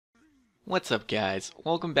What's up guys,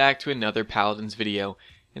 welcome back to another Paladins video.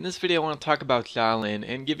 In this video I want to talk about Sha Lyn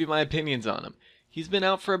and give you my opinions on him. He's been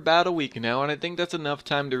out for about a week now and I think that's enough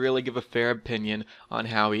time to really give a fair opinion on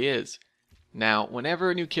how he is. Now,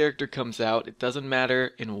 whenever a new character comes out, it doesn't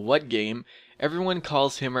matter in what game, everyone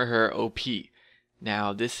calls him or her OP.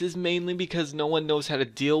 Now, this is mainly because no one knows how to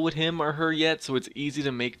deal with him or her yet, so it's easy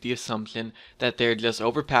to make the assumption that they're just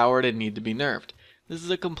overpowered and need to be nerfed. This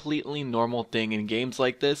is a completely normal thing in games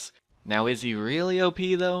like this. Now, is he really OP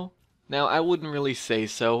though? Now, I wouldn't really say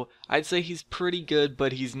so. I'd say he's pretty good,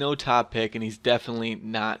 but he's no top pick and he's definitely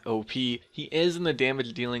not OP. He is in the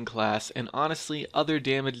damage dealing class, and honestly, other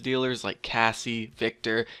damage dealers like Cassie,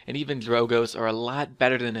 Victor, and even Drogos are a lot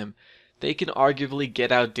better than him. They can arguably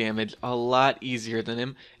get out damage a lot easier than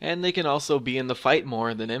him, and they can also be in the fight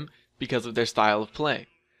more than him because of their style of play.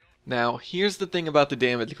 Now, here's the thing about the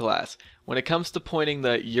damage class. When it comes to pointing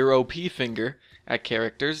the "you're OP" finger at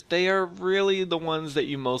characters, they are really the ones that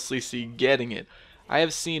you mostly see getting it. I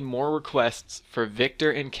have seen more requests for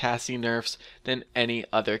Victor and Cassie nerfs than any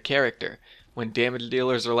other character. When damage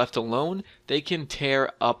dealers are left alone, they can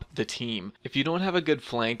tear up the team. If you don't have a good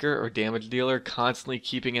flanker or damage dealer constantly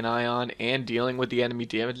keeping an eye on and dealing with the enemy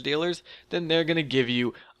damage dealers, then they're going to give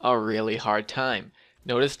you a really hard time.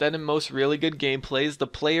 Notice that in most really good gameplays, the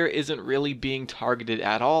player isn't really being targeted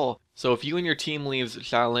at all. So if you and your team leaves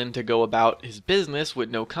Sha Lyn to go about his business with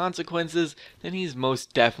no consequences, then he's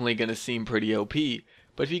most definitely going to seem pretty OP.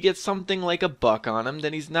 But if you get something like a buck on him,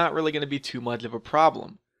 then he's not really going to be too much of a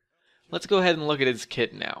problem. Let's go ahead and look at his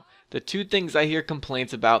kit now. The two things I hear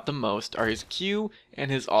complaints about the most are his Q and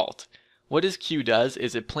his ult. What his Q does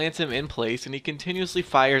is it plants him in place and he continuously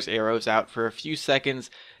fires arrows out for a few seconds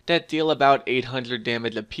that deal about 800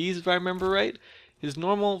 damage apiece if I remember right. His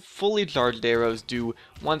normal fully charged arrows do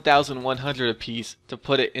 1100 apiece to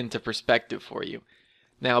put it into perspective for you.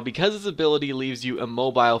 Now, because his ability leaves you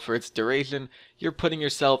immobile for its duration, you're putting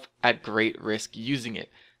yourself at great risk using it.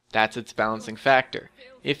 That's its balancing factor.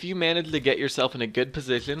 If you manage to get yourself in a good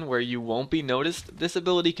position where you won't be noticed, this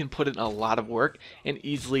ability can put in a lot of work and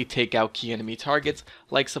easily take out key enemy targets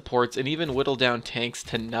like supports and even whittle down tanks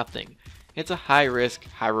to nothing. It's a high risk,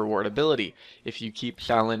 high reward ability. If you keep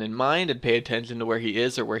Sha Lyn in mind and pay attention to where he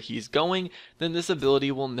is or where he's going, then this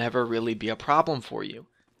ability will never really be a problem for you.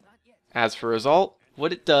 As for his ult,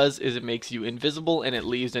 what it does is it makes you invisible and it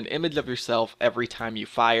leaves an image of yourself every time you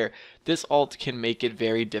fire. This ult can make it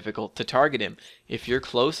very difficult to target him. If you're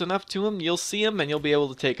close enough to him, you'll see him and you'll be able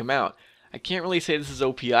to take him out. I can't really say this is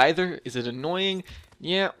OP either. Is it annoying?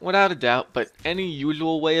 Yeah, without a doubt, but any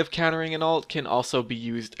usual way of countering an ult can also be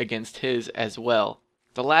used against his as well.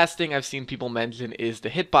 The last thing I've seen people mention is the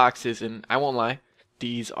hitboxes, and I won't lie,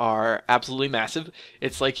 these are absolutely massive.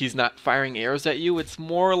 It's like he's not firing arrows at you, it's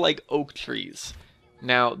more like oak trees.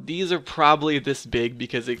 Now, these are probably this big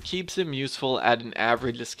because it keeps him useful at an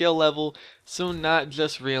average skill level, so not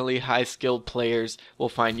just really high skilled players will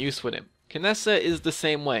find use with him. Kinessa is the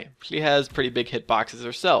same way. She has pretty big hitboxes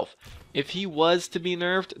herself. If he was to be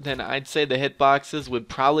nerfed, then I'd say the hitboxes would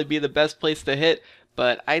probably be the best place to hit,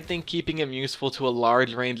 but I think keeping him useful to a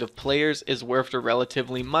large range of players is worth the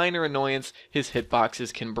relatively minor annoyance his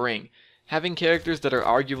hitboxes can bring. Having characters that are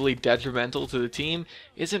arguably detrimental to the team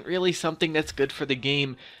isn't really something that's good for the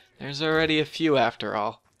game. There's already a few after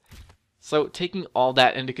all. So taking all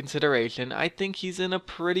that into consideration, I think he's in a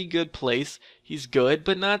pretty good place. He's good,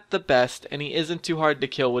 but not the best, and he isn't too hard to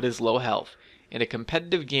kill with his low health. In a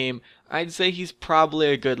competitive game, I'd say he's probably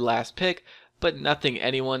a good last pick, but nothing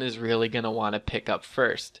anyone is really going to want to pick up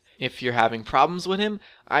first. If you're having problems with him,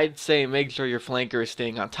 I'd say make sure your flanker is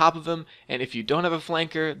staying on top of him, and if you don't have a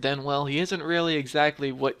flanker, then well, he isn't really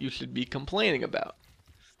exactly what you should be complaining about.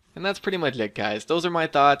 And that's pretty much it, guys. Those are my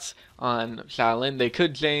thoughts on Sha Lyn. They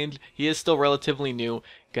could change. He is still relatively new.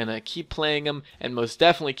 Gonna keep playing him, and most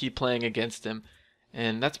definitely keep playing against him.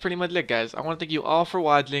 And that's pretty much it, guys. I want to thank you all for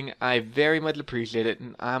watching. I very much appreciate it,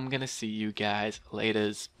 and I'm gonna see you guys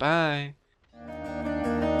later. Bye.